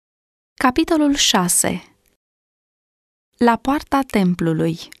Capitolul 6. La poarta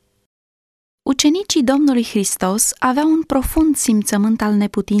templului. Ucenicii Domnului Hristos aveau un profund simțământ al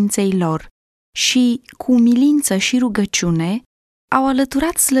neputinței lor și, cu umilință și rugăciune, au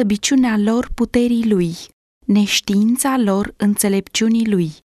alăturat slăbiciunea lor puterii Lui, neștiința lor înțelepciunii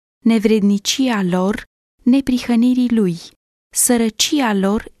Lui, nevrednicia lor neprihănirii Lui, sărăcia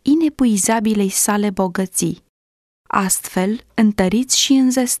lor inepuizabilei sale bogății. Astfel, întăriți și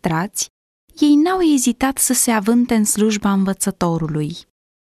înzestrați, ei n-au ezitat să se avânte în slujba învățătorului.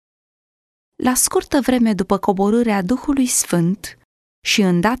 La scurtă vreme după coborârea Duhului Sfânt și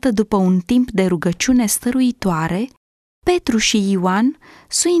îndată după un timp de rugăciune stăruitoare, Petru și Ioan,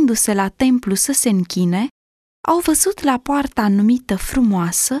 suindu-se la templu să se închine, au văzut la poarta numită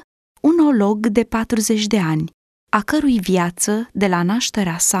Frumoasă un olog de 40 de ani, a cărui viață, de la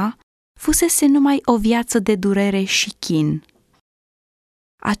nașterea sa, fusese numai o viață de durere și chin.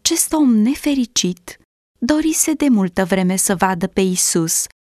 Acest om nefericit dorise de multă vreme să vadă pe Iisus,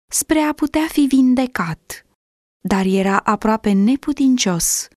 spre a putea fi vindecat, dar era aproape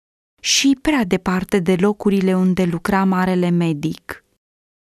neputincios și prea departe de locurile unde lucra marele medic.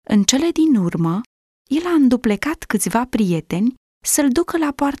 În cele din urmă, el a înduplecat câțiva prieteni să-l ducă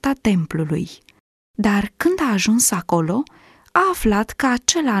la poarta templului, dar când a ajuns acolo, a aflat că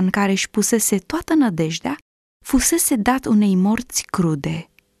acela în care își pusese toată nădejdea fusese dat unei morți crude.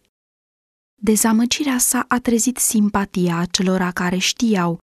 Dezamăgirea sa a trezit simpatia acelora care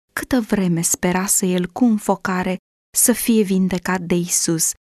știau câtă vreme sperase el cu înfocare să fie vindecat de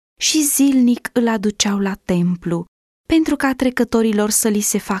Iisus și zilnic îl aduceau la templu, pentru ca trecătorilor să li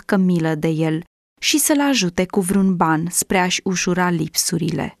se facă milă de el și să-l ajute cu vreun ban spre a-și ușura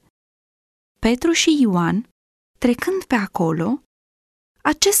lipsurile. Petru și Ioan, trecând pe acolo,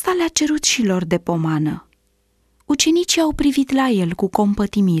 acesta le-a cerut și lor de pomană. Ucenicii au privit la el cu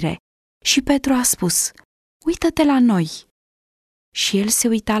compătimire și Petru a spus: „Uită-te la noi!” Și el se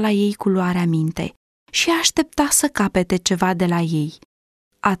uita la ei cu luarea minte și aștepta să capete ceva de la ei.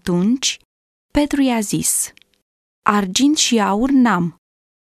 Atunci Petru i-a zis: „Argint și aur n-am.”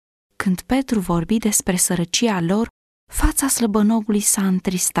 Când Petru vorbi despre sărăcia lor, fața slăbănogului s-a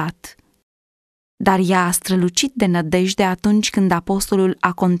întristat. Dar ea a strălucit de nădejde atunci când apostolul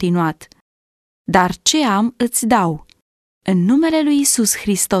a continuat: „Dar ce am îți dau. În numele lui Iisus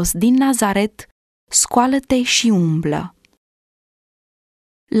Hristos din Nazaret, scoală-te și umblă.”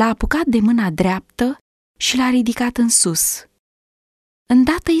 L-a apucat de mâna dreaptă și l-a ridicat în sus.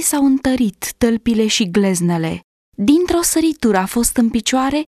 Îndată i s-au întărit tălpile și gleznele. Dintr-o săritură a fost în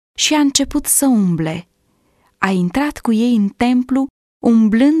picioare și a început să umble. A intrat cu ei în templu,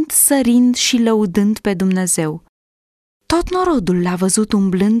 umblând, sărind și lăudând pe Dumnezeu. Tot norodul l-a văzut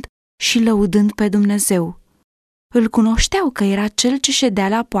umblând și lăudând pe Dumnezeu. Îl cunoșteau că era cel ce ședea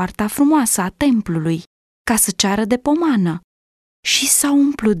la poarta frumoasă a templului, ca să ceară de pomană, și s-a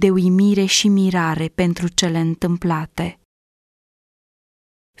umplut de uimire și mirare pentru cele întâmplate.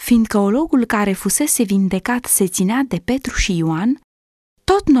 Fiindcă ologul care fusese vindecat se ținea de Petru și Ioan,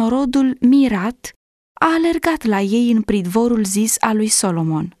 tot norodul, mirat, a alergat la ei în pridvorul zis al lui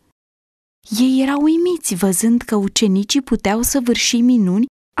Solomon. Ei erau uimiți văzând că ucenicii puteau săvârși minuni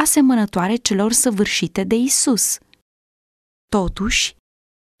asemănătoare celor săvârșite de Iisus. Totuși,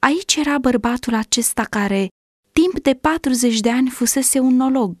 aici era bărbatul acesta care, timp de 40 de ani, fusese un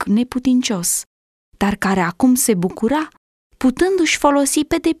olog neputincios, dar care acum se bucura, putându-și folosi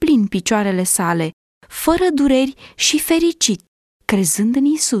pe deplin picioarele sale, fără dureri și fericit, crezând în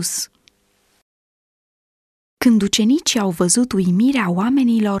Iisus. Când ucenicii au văzut uimirea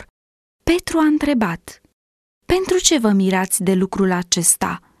oamenilor, Petru a întrebat: „Pentru ce vă mirați de lucrul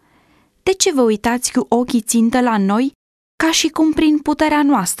acesta? De ce vă uitați cu ochii țintă la noi, ca și cum prin puterea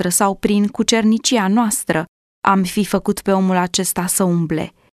noastră sau prin cucernicia noastră am fi făcut pe omul acesta să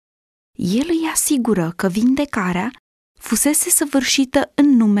umble?” El îi asigură că vindecarea fusese săvârșită în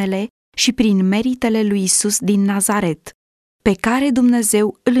numele și prin meritele lui Iisus din Nazaret, pe care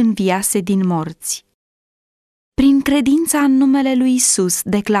Dumnezeu îl înviase din morți. Prin credința în numele lui Iisus,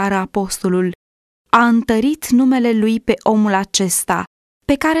 declară apostolul, a întărit numele lui pe omul acesta,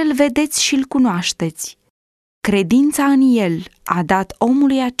 pe care îl vedeți și îl cunoașteți. Credința în el a dat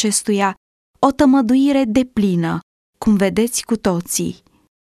omului acestuia o tămăduire deplină, cum vedeți cu toții.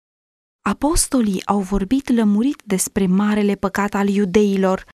 Apostolii au vorbit lămurit despre marele păcat al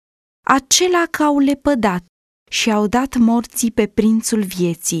iudeilor, acela că au lepădat și au dat morții pe prințul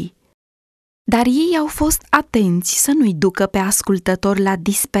vieții. Dar ei au fost atenți să nu-i ducă pe ascultător la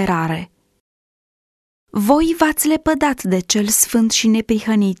disperare. Voi v-ați lepădat de cel sfânt și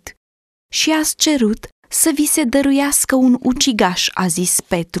neprihănit și ați cerut să vi se dăruiască un ucigaș, a zis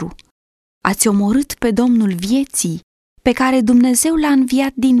Petru. Ați omorât pe Domnul vieții, pe care Dumnezeu l-a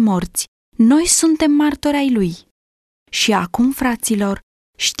înviat din morți. Noi suntem martori ai lui. Și acum, fraților,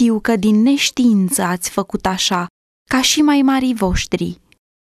 știu că din neștiință ați făcut așa, ca și mai marii voștri.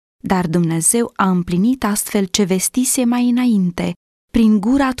 Dar Dumnezeu a împlinit astfel ce vestise mai înainte, prin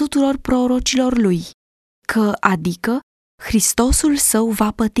gura tuturor prorocilor lui, că, adică, Hristosul său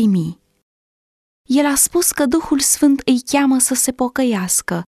va pătimi. El a spus că Duhul Sfânt îi cheamă să se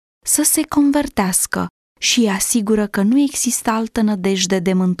pocăiască, să se convertească și îi asigură că nu există altă nădejde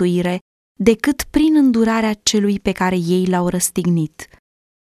de mântuire decât prin îndurarea celui pe care ei l-au răstignit.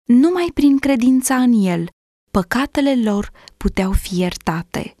 Numai prin credința în el, păcatele lor puteau fi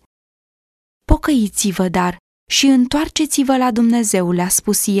iertate. Pocăiți-vă, dar, și întoarceți-vă la Dumnezeu, le-a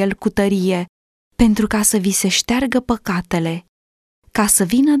spus el cu tărie, pentru ca să vi se șteargă păcatele, ca să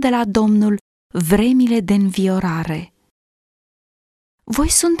vină de la Domnul vremile de înviorare. Voi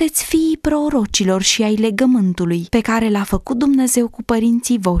sunteți fiii prorocilor și ai legământului pe care l-a făcut Dumnezeu cu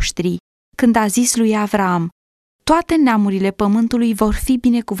părinții voștri, când a zis lui Avram: toate neamurile pământului vor fi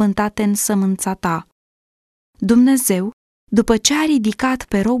binecuvântate în sămânța ta. Dumnezeu, după ce a ridicat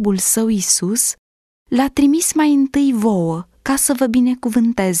pe robul său Iisus, l-a trimis mai întâi vouă ca să vă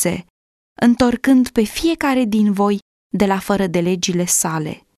binecuvânteze, întorcând pe fiecare din voi de la fără de legile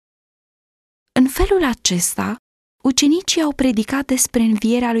sale. În felul acesta, ucenicii au predicat despre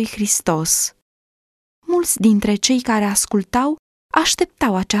învierea lui Hristos. Mulți dintre cei care ascultau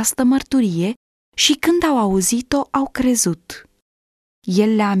așteptau această mărturie și când au auzit-o, au crezut.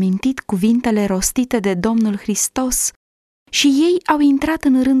 El le-a amintit cuvintele rostite de Domnul Hristos și ei au intrat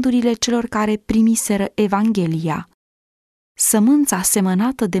în rândurile celor care primiseră Evanghelia. Sămânța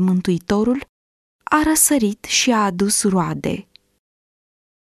semănată de Mântuitorul a răsărit și a adus roade.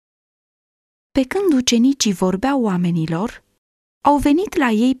 Pe când ucenicii vorbeau oamenilor, au venit la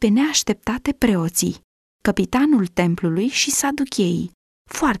ei pe neașteptate preoții, căpitanul templului și saducheii,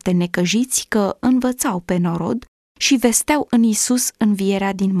 foarte necăjiți că învățau pe norod și vesteau în Iisus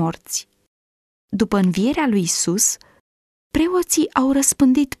învierea din morți. După învierea lui Iisus, preoții au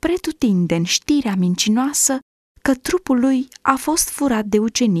răspândit pretutindeni știrea mincinoasă că trupul lui a fost furat de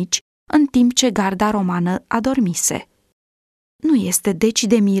ucenici în timp ce garda romană adormise. Nu este deci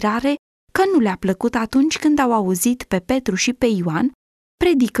de mirare că nu le-a plăcut atunci când au auzit pe Petru și pe Ioan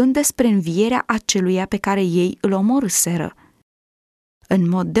predicând despre învierea aceluia pe care ei îl omorâseră. În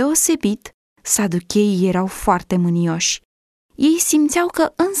mod deosebit, saducheii erau foarte mânioși. Ei simțeau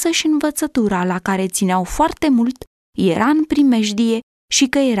că însăși învățătura la care țineau foarte mult era în primejdie și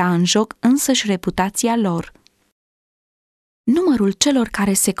că era în joc însăși reputația lor. Numărul celor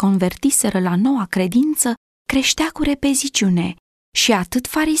care se convertiseră la noua credință creștea cu repeziciune și atât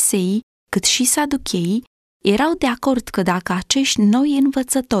fariseii cât și saducheii erau de acord că dacă acești noi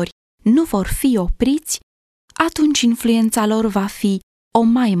învățători nu vor fi opriți, atunci influența lor va fi o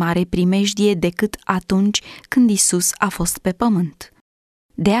mai mare primejdie decât atunci când Isus a fost pe pământ.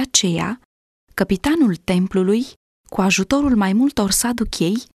 De aceea, căpitanul templului, cu ajutorul mai multor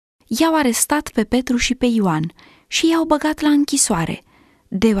saduchei, i-au arestat pe Petru și pe Ioan și i-au băgat la închisoare,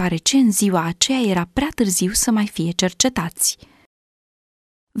 deoarece în ziua aceea era prea târziu să mai fie cercetați.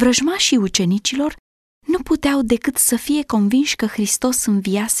 Vrăjmașii ucenicilor nu puteau decât să fie convinși că Hristos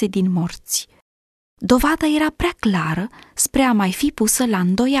înviase din morți. Dovada era prea clară spre a mai fi pusă la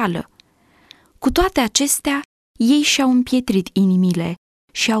îndoială. Cu toate acestea, ei și-au împietrit inimile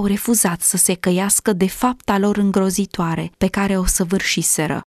și au refuzat să se căiască de fapta lor îngrozitoare pe care o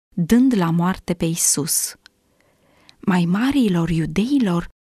săvârșiseră, dând la moarte pe Isus. Mai marilor iudeilor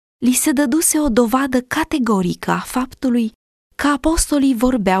li se dăduse o dovadă categorică a faptului că apostolii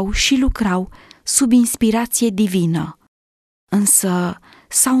vorbeau și lucrau sub inspirație divină, însă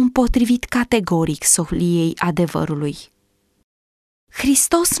s-au împotrivit categoric soliei adevărului.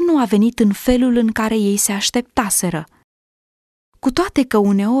 Hristos nu a venit în felul în care ei se așteptaseră. Cu toate că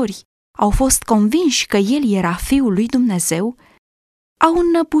uneori au fost convinși că El era Fiul lui Dumnezeu, au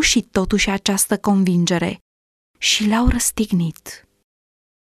înnăbușit totuși această convingere și l-au răstignit.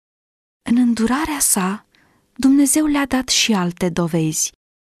 În îndurarea sa, Dumnezeu le-a dat și alte dovezi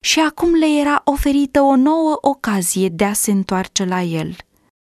și acum le era oferită o nouă ocazie de a se întoarce la El.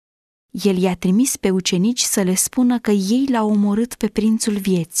 El i-a trimis pe ucenici să le spună că ei l-au omorât pe prințul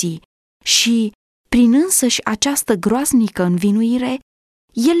vieții și, prin însăși această groaznică învinuire,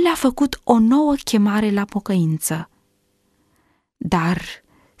 El le-a făcut o nouă chemare la pocăință. Dar,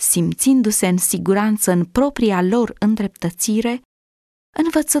 simțindu-se în siguranță în propria lor îndreptățire,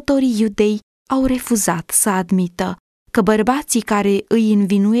 învățătorii iudei au refuzat să admită că bărbații care îi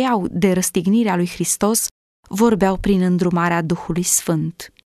învinuiau de răstignirea lui Hristos vorbeau prin îndrumarea Duhului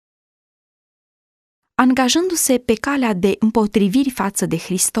Sfânt. angajându-se pe calea de împotriviri față de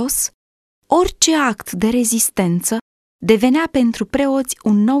Hristos, orice act de rezistență devenea pentru preoți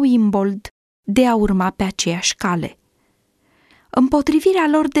un nou imbold de a urma pe aceeași cale. Împotrivirea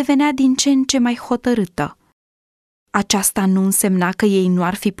lor devenea din ce în ce mai hotărâtă. Aceasta nu însemna că ei nu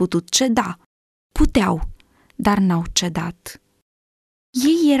ar fi putut ceda. Puteau, dar n-au cedat.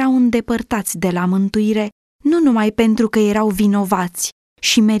 Ei erau îndepărtați de la mântuire nu numai pentru că erau vinovați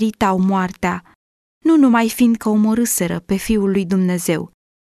și meritau moartea, nu numai fiindcă omorâseră pe Fiul lui Dumnezeu,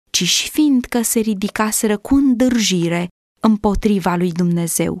 ci și fiindcă se ridicaseră cu îndârjire împotriva lui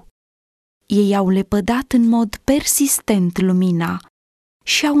Dumnezeu. Ei au lepădat în mod persistent lumina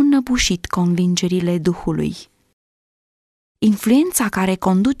și au înăbușit convingerile Duhului. Influența care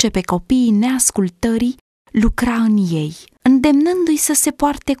conduce pe copiii neascultării lucra în ei, îndemnându-i să se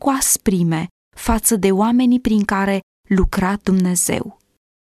poarte cu asprime față de oamenii prin care lucra Dumnezeu.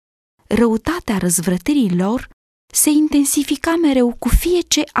 Răutatea răzvrătirii lor se intensifica mereu cu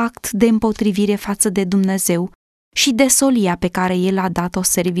fiecare act de împotrivire față de Dumnezeu și de solia pe care El a dat-o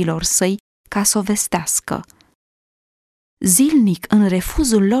servilor săi ca să o vestească. Zilnic, în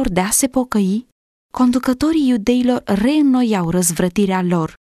refuzul lor de a se pocăi, conducătorii iudeilor reînnoiau răzvrătirea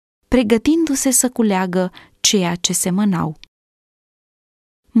lor, pregătindu-se să culeagă ceea ce semănau.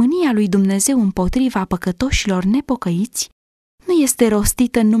 Mânia lui Dumnezeu împotriva păcătoșilor nepocăiți nu este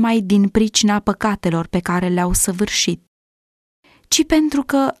rostită numai din pricina păcatelor pe care le-au săvârșit, ci pentru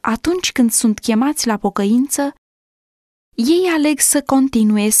că atunci când sunt chemați la pocăință, ei aleg să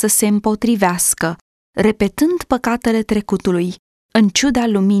continue să se împotrivească, repetând păcatele trecutului, în ciuda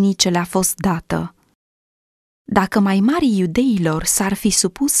luminii ce le-a fost dată. Dacă mai marii iudeilor s-ar fi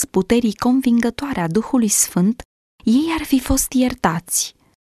supus puterii convingătoare a Duhului Sfânt, ei ar fi fost iertați.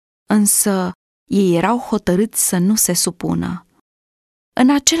 Însă ei erau hotărâți să nu se supună. În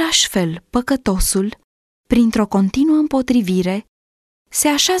același fel, păcătosul, printr-o continuă împotrivire, se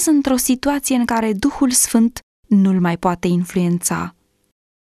așează într-o situație în care Duhul Sfânt nu-l mai poate influența.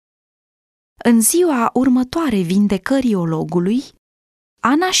 În ziua următoare vindecării ologului,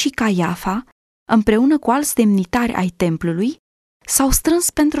 Ana și Caiafa, împreună cu alți demnitari ai templului, s-au strâns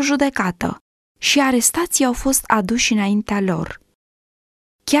pentru judecată și arestații au fost aduși înaintea lor.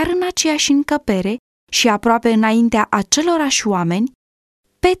 Chiar în aceeași încăpere și aproape înaintea acelorași oameni,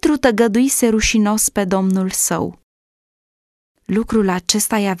 Petru tăgăduise rușinos pe Domnul său. Lucrul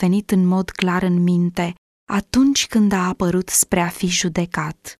acesta i-a venit în mod clar în minte atunci când a apărut spre a fi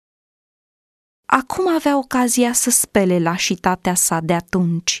judecat. Acum avea ocazia să spele lașitatea sa de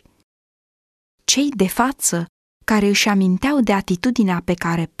atunci. Cei de față, care își aminteau de atitudinea pe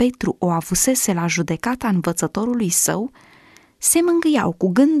care Petru o avusese la judecata învățătorului său, se mângâiau cu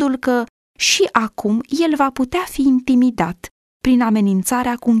gândul că și acum el va putea fi intimidat prin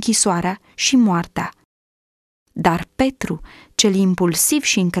amenințarea cu închisoarea și moartea. Dar Petru, cel impulsiv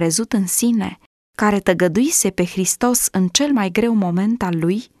și încrezut în sine, care tăgăduise pe Hristos în cel mai greu moment al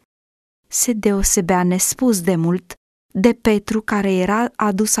lui, se deosebea nespus de mult de Petru care era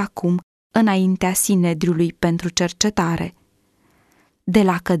adus acum înaintea Sinedriului pentru cercetare. De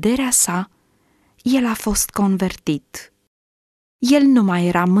la căderea sa, el a fost convertit. El nu mai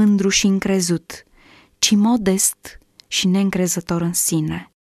era mândru și încrezut, ci modest și neîncrezător în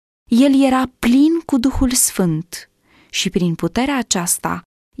sine. El era plin cu Duhul Sfânt și prin puterea aceasta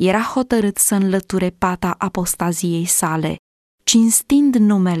era hotărât să înlăture pata apostaziei sale, cinstind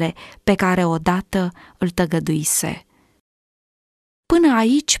numele pe care odată îl tăgăduise. Până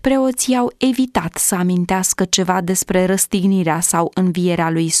aici, preoții au evitat să amintească ceva despre răstignirea sau învierea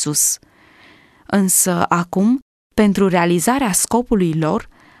lui Isus. Însă acum, pentru realizarea scopului lor,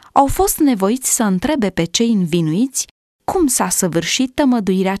 au fost nevoiți să întrebe pe cei învinuiți cum s-a săvârșit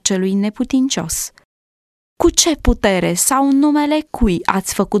tămăduirea celui neputincios. Cu ce putere sau în numele cui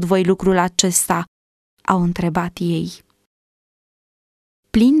ați făcut voi lucrul acesta? Au întrebat ei.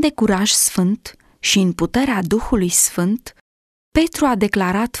 Plin de curaj sfânt și în puterea Duhului Sfânt, Petru a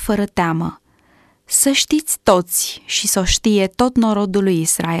declarat fără teamă: să știți toți și să o știe tot norodul lui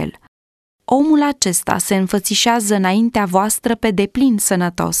Israel. Omul acesta se înfățișează înaintea voastră pe deplin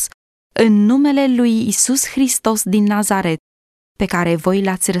sănătos, în numele lui Isus Hristos din Nazaret, pe care voi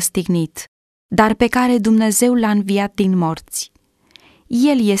l-ați răstignit, dar pe care Dumnezeu l-a înviat din morți.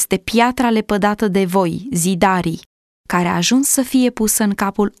 El este piatra lepădată de voi, zidarii, care a ajuns să fie pusă în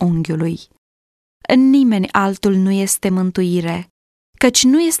capul unghiului. În nimeni altul nu este mântuire, căci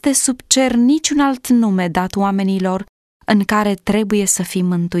nu este sub cer niciun alt nume dat oamenilor în care trebuie să fim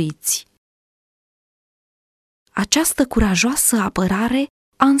mântuiți. Această curajoasă apărare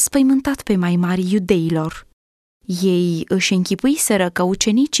a înspăimântat pe mai mari iudeilor. Ei își închipuiseră că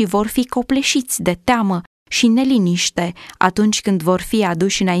ucenicii vor fi copleșiți de teamă și neliniște atunci când vor fi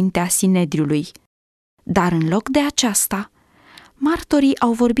aduși înaintea Sinedriului. Dar în loc de aceasta, martorii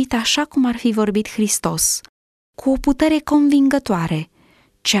au vorbit așa cum ar fi vorbit Hristos, cu o putere convingătoare,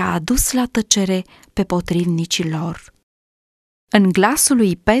 ce a adus la tăcere pe potrivnicii lor. În glasul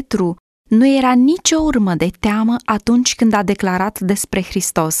lui Petru nu era nicio urmă de teamă atunci când a declarat despre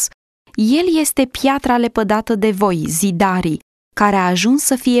Hristos: El este piatra lepădată de voi, zidarii, care a ajuns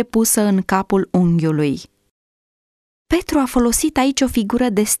să fie pusă în capul unghiului. Petru a folosit aici o figură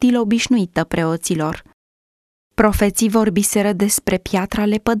de stil obișnuită preoților. Profeții vorbiseră despre piatra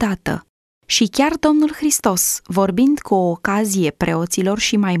lepădată și chiar Domnul Hristos, vorbind cu o ocazie preoților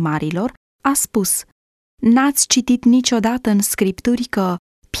și mai marilor, a spus: N-ați citit niciodată în Scripturi că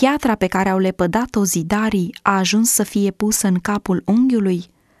piatra pe care au lepădat-o zidarii a ajuns să fie pusă în capul unghiului?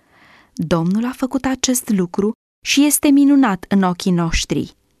 Domnul a făcut acest lucru și este minunat în ochii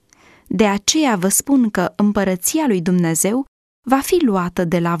noștri. De aceea vă spun că împărăția lui Dumnezeu va fi luată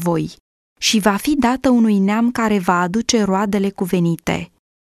de la voi și va fi dată unui neam care va aduce roadele cuvenite.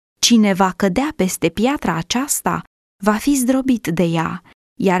 Cine va cădea peste piatra aceasta va fi zdrobit de ea,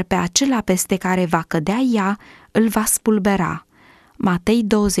 iar pe acela peste care va cădea ea îl va spulbera. Matei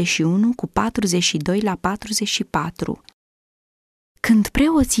 21, cu 42-44. Când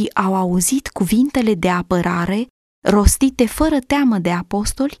preoții au auzit cuvintele de apărare, rostite fără teamă de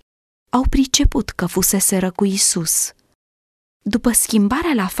apostoli, au priceput că fuseseră cu Isus. După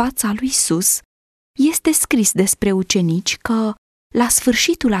schimbarea la fața lui Isus, este scris despre ucenici că, la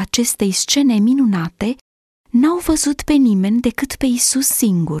sfârșitul acestei scene minunate, n-au văzut pe nimeni decât pe Isus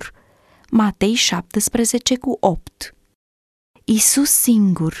singur. Matei 17, cu 8. Isus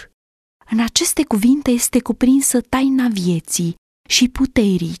singur. În aceste cuvinte este cuprinsă taina vieții și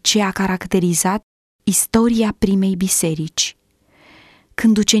puterii ce a caracterizat istoria primei biserici.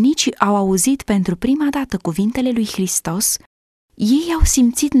 Când ucenicii au auzit pentru prima dată cuvintele lui Hristos, ei au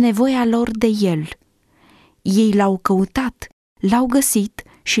simțit nevoia lor de El. Ei l-au căutat, l-au găsit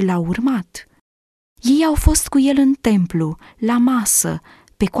și l-au urmat. Ei au fost cu El în templu, la masă,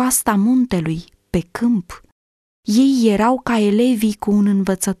 pe coasta muntelui, pe câmp. Ei erau ca elevii cu un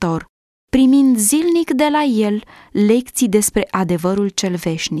învățător, primind zilnic de la El lecții despre adevărul cel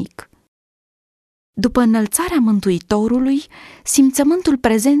veșnic. După înălțarea Mântuitorului, simțământul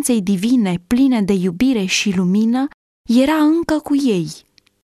prezenței divine, pline de iubire și lumină, era încă cu ei.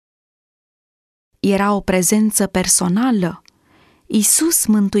 Era o prezență personală. Iisus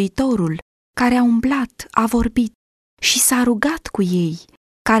Mântuitorul, care a umblat, a vorbit și s-a rugat cu ei,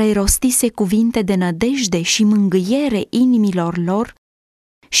 care rostise cuvinte de nădejde și mângâiere inimilor lor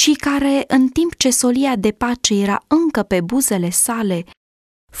și care, în timp ce solia de pace era încă pe buzele sale,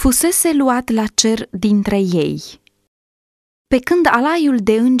 fusese luat la cer dintre ei. Pe când alaiul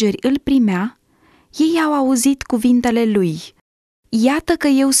de îngeri îl primea, ei au auzit cuvintele lui: Iată că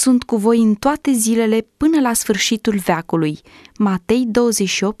eu sunt cu voi în toate zilele până la sfârșitul veacului. Matei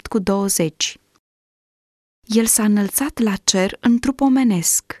 28, cu 20. El s-a înălțat la cer în trup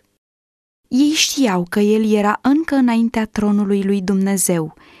omenesc. Ei știau că El era încă înaintea tronului lui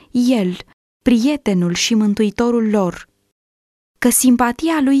Dumnezeu, El, prietenul și mântuitorul lor, că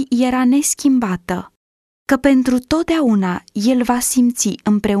simpatia lui era neschimbată, că pentru totdeauna El va simți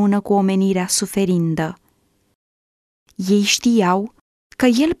împreună cu omenirea suferindă. Ei știau că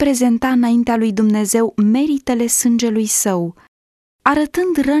El prezenta înaintea lui Dumnezeu meritele sângelui Său,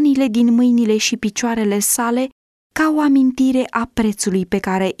 arătând rănile din mâinile și picioarele sale ca o amintire a prețului pe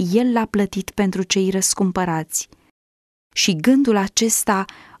care El l-a plătit pentru cei răscumpărați. Și gândul acesta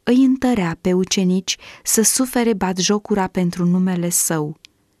îi întărea pe ucenici să sufere batjocura pentru numele Său.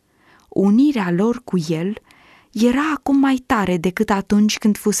 Unirea lor cu El era acum mai tare decât atunci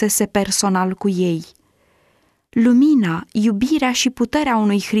când fusese personal cu ei. Lumina, iubirea și puterea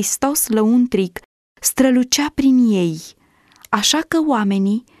unui Hristos lăuntric strălucea prin ei, așa că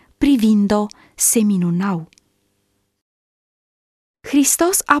oamenii, privind-o, se minunau.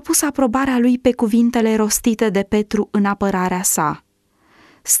 Hristos a pus aprobarea lui pe cuvintele rostite de Petru în apărarea sa.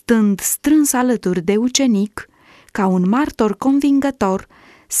 Stând strâns alături de ucenic, ca un martor convingător,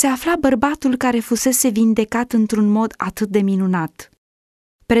 se afla bărbatul care fusese vindecat într-un mod atât de minunat.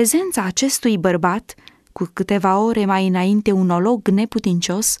 Prezența acestui bărbat, cu câteva ore mai înainte un olog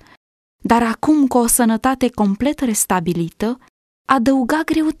neputincios, dar acum cu o sănătate complet restabilită, adăuga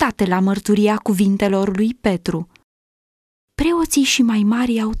greutate la mărturia cuvintelor lui Petru. Preoții și mai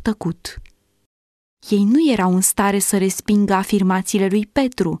mari au tăcut. Ei nu erau în stare să respingă afirmațiile lui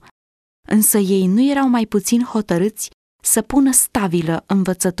Petru, însă ei nu erau mai puțin hotărâți să pună stabilă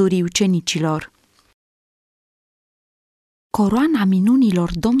învățăturii ucenicilor. Coroana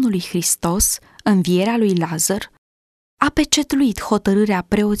minunilor Domnului Hristos, învierea lui Lazar, a pecetluit hotărârea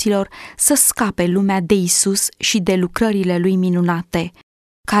preoților să scape lumea de Isus și de lucrările lui minunate,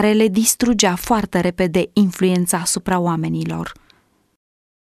 care le distrugea foarte repede influența asupra oamenilor.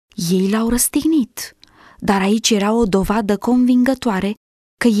 Ei l-au răstignit, dar aici era o dovadă convingătoare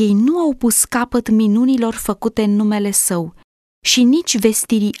că ei nu au pus capăt minunilor făcute în numele său și nici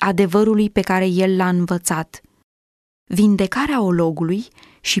vestirii adevărului pe care el l-a învățat. Vindecarea ologului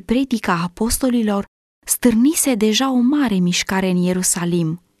și predica apostolilor stârnise deja o mare mișcare în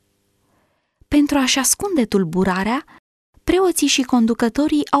Ierusalim. Pentru a-și ascunde tulburarea, preoții și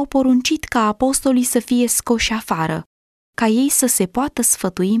conducătorii au poruncit ca apostolii să fie scoși afară, ca ei să se poată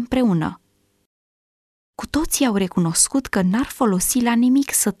sfătui împreună. Cu toții au recunoscut că n-ar folosi la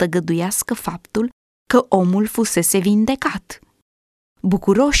nimic să tăgăduiască faptul că omul fusese vindecat.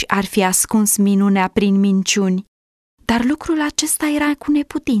 Bucuroși ar fi ascuns minunea prin minciuni, dar lucrul acesta era cu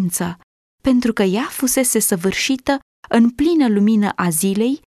neputință, pentru că ea fusese săvârșită în plină lumină a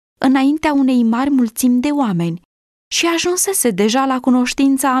zilei, înaintea unei mari mulțimi de oameni, și ajunsese deja la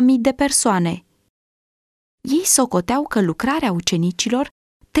cunoștința a mii de persoane. Ei socoteau că lucrarea ucenicilor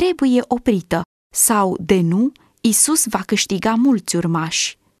trebuie oprită sau, de nu, Isus va câștiga mulți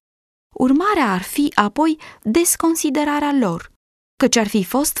urmași. Urmarea ar fi apoi desconsiderarea lor, căci ar fi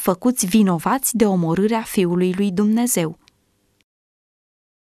fost făcuți vinovați de omorârea Fiului lui Dumnezeu.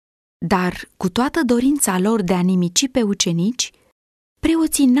 Dar, cu toată dorința lor de a nimici pe ucenici,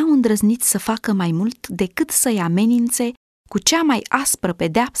 preoții n-au îndrăznit să facă mai mult decât să-i amenințe cu cea mai aspră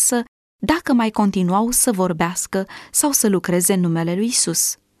pedeapsă dacă mai continuau să vorbească sau să lucreze în numele lui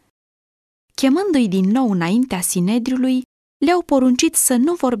Isus. Chemându-i din nou înaintea Sinedriului, le-au poruncit să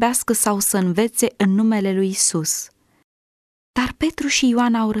nu vorbească sau să învețe în numele lui Isus. Dar Petru și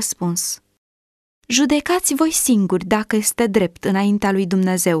Ioan au răspuns: judecați voi singuri dacă este drept înaintea lui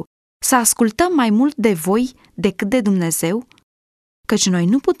Dumnezeu, să ascultăm mai mult de voi decât de Dumnezeu? Căci noi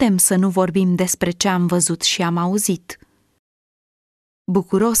nu putem să nu vorbim despre ce am văzut și am auzit.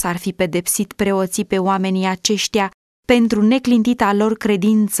 Bucuros ar fi pedepsit preoții pe oamenii aceștia pentru neclintita lor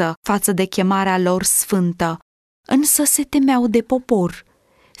credință față de chemarea lor sfântă, însă se temeau de popor,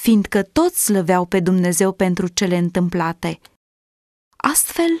 fiindcă toți slăveau pe Dumnezeu pentru cele întâmplate.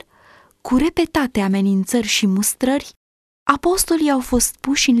 Astfel, cu repetate amenințări și mustrări, apostolii au fost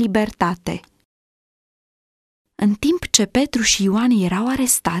puși în libertate. În timp ce Petru și Ioan erau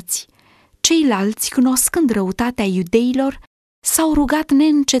arestați, ceilalți, cunoscând răutatea iudeilor, s-au rugat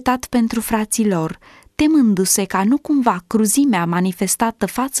neîncetat pentru frații lor, temându-se ca nu cumva cruzimea manifestată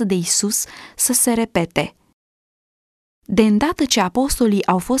față de Isus să se repete. De îndată ce apostolii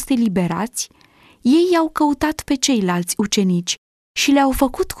au fost eliberați, ei i-au căutat pe ceilalți ucenici și le-au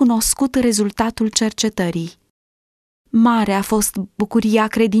făcut cunoscut rezultatul cercetării. Mare a fost bucuria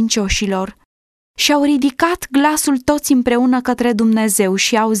credincioșilor și au ridicat glasul toți împreună către Dumnezeu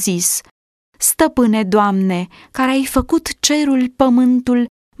și au zis: Stăpâne, Doamne, care ai făcut cerul, pământul,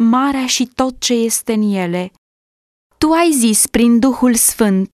 marea și tot ce este în ele, Tu ai zis prin Duhul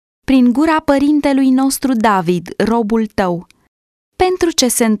Sfânt, prin gura părintelui nostru David, robul Tău: pentru ce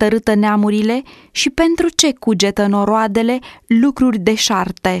se întărâtă neamurile și pentru ce cugetă noroadele lucruri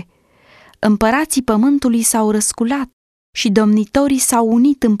deșarte? Împărații pământului s-au răsculat și domnitorii s-au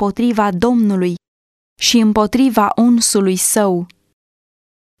unit împotriva Domnului și împotriva unsului Său.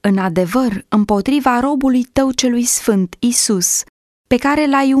 În adevăr, împotriva robului Tău celui sfânt, Isus, pe care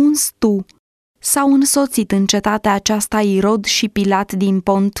L-ai uns Tu, s-au însoțit în cetatea aceasta Irod și Pilat din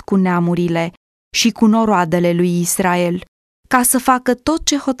Pont cu neamurile și cu noroadele lui Israel, ca să facă tot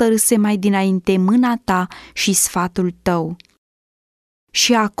ce hotărâse mai dinainte mâna Ta și sfatul Tău.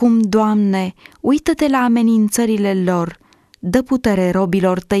 Și acum, Doamne, uită-te la amenințările lor, dă putere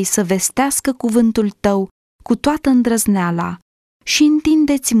robilor Tăi să vestească cuvântul Tău cu toată îndrăzneala și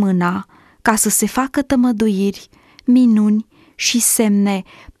întinde-ți mâna ca să se facă tămăduiri, minuni și semne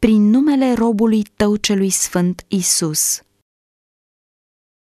prin numele robului Tău celui sfânt Isus.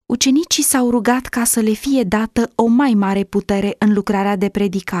 Ucenicii s-au rugat ca să le fie dată o mai mare putere în lucrarea de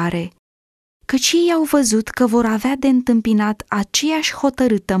predicare, căci ei au văzut că vor avea de întâmpinat aceeași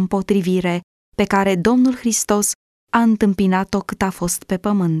hotărâtă împotrivire pe care Domnul Hristos a întâmpinat-o cât a fost pe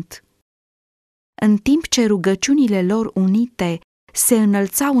pământ. În timp ce rugăciunile lor unite se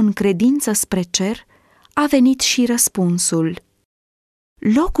înălțau în credință spre cer, a venit și răspunsul.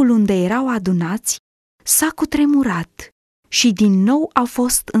 Locul unde erau adunați s-a cutremurat și din nou au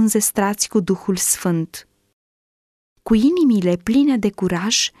fost înzestrați cu Duhul Sfânt. Cu inimile pline de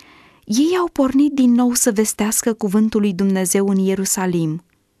curaj, ei au pornit din nou să vestească cuvântul lui Dumnezeu în Ierusalim.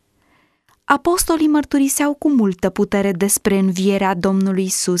 apostolii mărturiseau cu multă putere despre învierea Domnului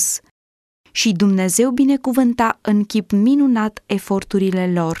Isus și Dumnezeu binecuvânta în chip minunat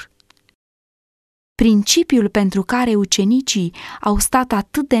eforturile lor. Principiul pentru care ucenicii au stat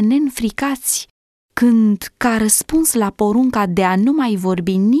atât de neînfricați când, ca răspuns la porunca de a nu mai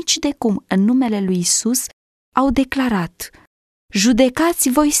vorbi nici de cum în numele lui Isus, au declarat: judecați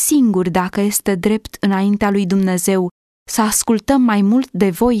voi singuri dacă este drept înaintea lui Dumnezeu să ascultăm mai mult de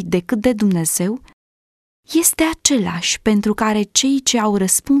voi decât de Dumnezeu, este același pentru care cei ce au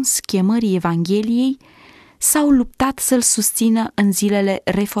răspuns chemării Evangheliei s-au luptat să-l susțină în zilele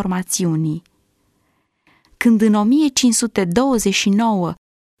Reformațiunii. Când în 1529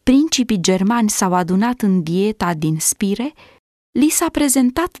 principii germani s-au adunat în dieta din Spire, li s-a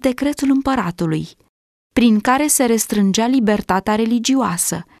prezentat decretul împăratului, prin care se restrângea libertatea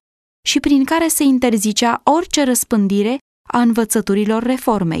religioasă și prin care se interzicea orice răspândire a învățăturilor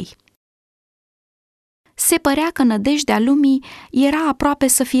reformei. Se părea că nădejdea lumii era aproape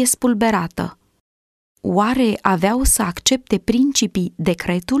să fie spulberată. Oare aveau să accepte principii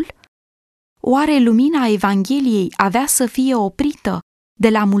decretul? Oare lumina Evangheliei avea să fie oprită de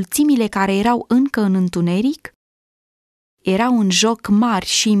la mulțimile care erau încă în întuneric? Erau în joc mari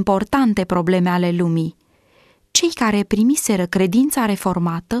și importante probleme ale lumii. Cei care primiseră credința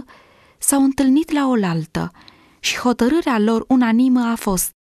reformată s-au întâlnit la oaltă și hotărârea lor unanimă a fost: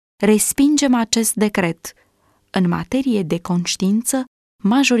 respingem acest decret. În materie de conștiință,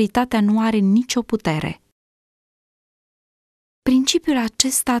 majoritatea nu are nicio putere. Principiul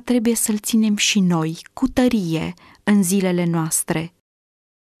acesta trebuie să-l ținem și noi, cu tărie, în zilele noastre.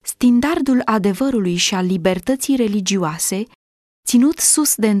 Standardul adevărului și al libertății religioase, ținut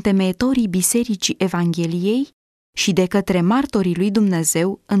sus de întemeietorii Bisericii Evangheliei și de către martorii lui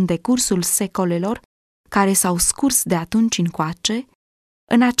Dumnezeu în decursul secolelor care s-au scurs de atunci încoace,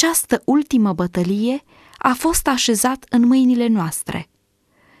 în această ultimă bătălie a fost așezat în mâinile noastre.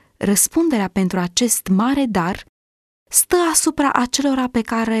 Răspunderea pentru acest mare dar stă asupra acelora pe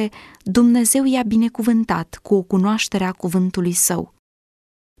care Dumnezeu i-a binecuvântat cu o cunoaștere a cuvântului său.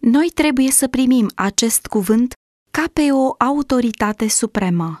 Noi trebuie să primim acest cuvânt ca pe o autoritate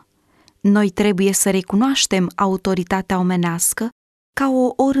supremă. Noi trebuie să recunoaștem autoritatea omenească ca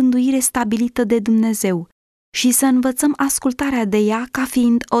o rânduire stabilită de Dumnezeu și să învățăm ascultarea de ea ca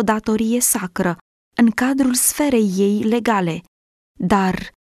fiind o datorie sacră în cadrul sferei ei legale.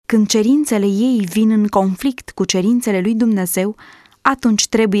 Dar când cerințele ei vin în conflict cu cerințele lui Dumnezeu, atunci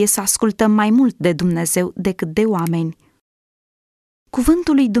trebuie să ascultăm mai mult de Dumnezeu decât de oameni.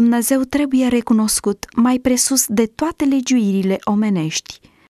 Cuvântul lui Dumnezeu trebuie recunoscut mai presus de toate legiuirile omenești.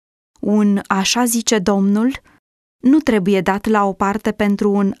 Un așa zice Domnul nu trebuie dat la o parte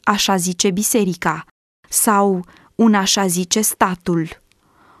pentru un așa zice biserica sau un așa zice statul.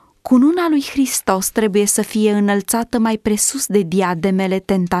 Cununa lui Hristos trebuie să fie înălțată mai presus de diademele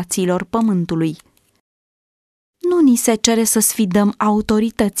tentațiilor pământului. Nu ni se cere să sfidăm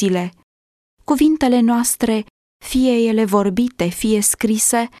autoritățile. Cuvintele noastre, fie ele vorbite, fie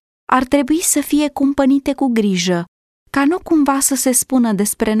scrise, ar trebui să fie cumpănite cu grijă, ca nu cumva să se spună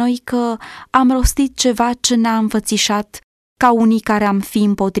despre noi că am rostit ceva ce ne-a înfățișat ca unii care am fi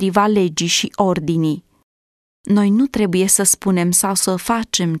împotriva legii și ordinii. Noi nu trebuie să spunem sau să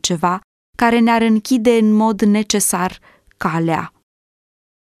facem ceva care ne-ar închide în mod necesar calea.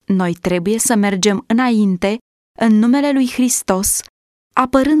 Noi trebuie să mergem înainte în numele lui Hristos,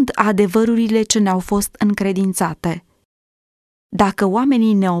 apărând adevărurile ce ne-au fost încredințate. Dacă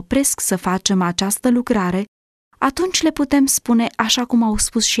oamenii ne opresc să facem această lucrare, atunci le putem spune așa cum au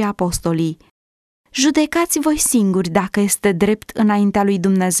spus și apostolii: judecați voi singuri dacă este drept înaintea lui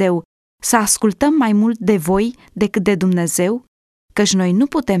Dumnezeu să ascultăm mai mult de voi decât de Dumnezeu, căci noi nu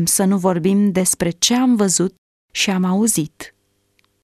putem să nu vorbim despre ce am văzut și am auzit.